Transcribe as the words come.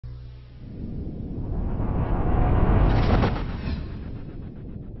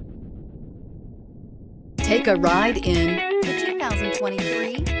Take a ride in the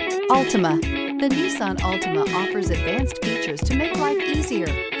 2023 Altima. The Nissan Altima offers advanced features to make life easier,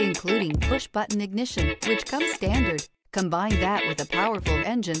 including push-button ignition, which comes standard. Combine that with a powerful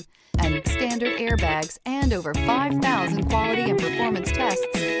engine and standard airbags and over 5,000 quality and performance tests,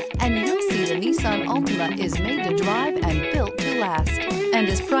 and you'll see the Nissan Altima is made to drive and built to last, and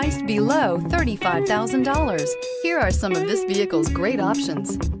is priced below $35,000. Here are some of this vehicle's great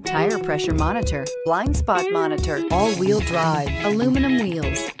options: tire pressure monitor, blind spot monitor, all-wheel drive, aluminum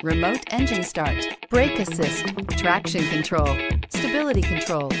wheels, remote engine start, brake assist, traction control, stability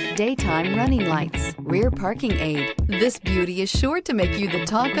control, daytime running lights, rear parking aid. This beauty is sure to make you the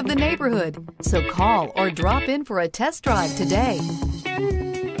talk of the neighborhood. So call or drop in for a test drive today.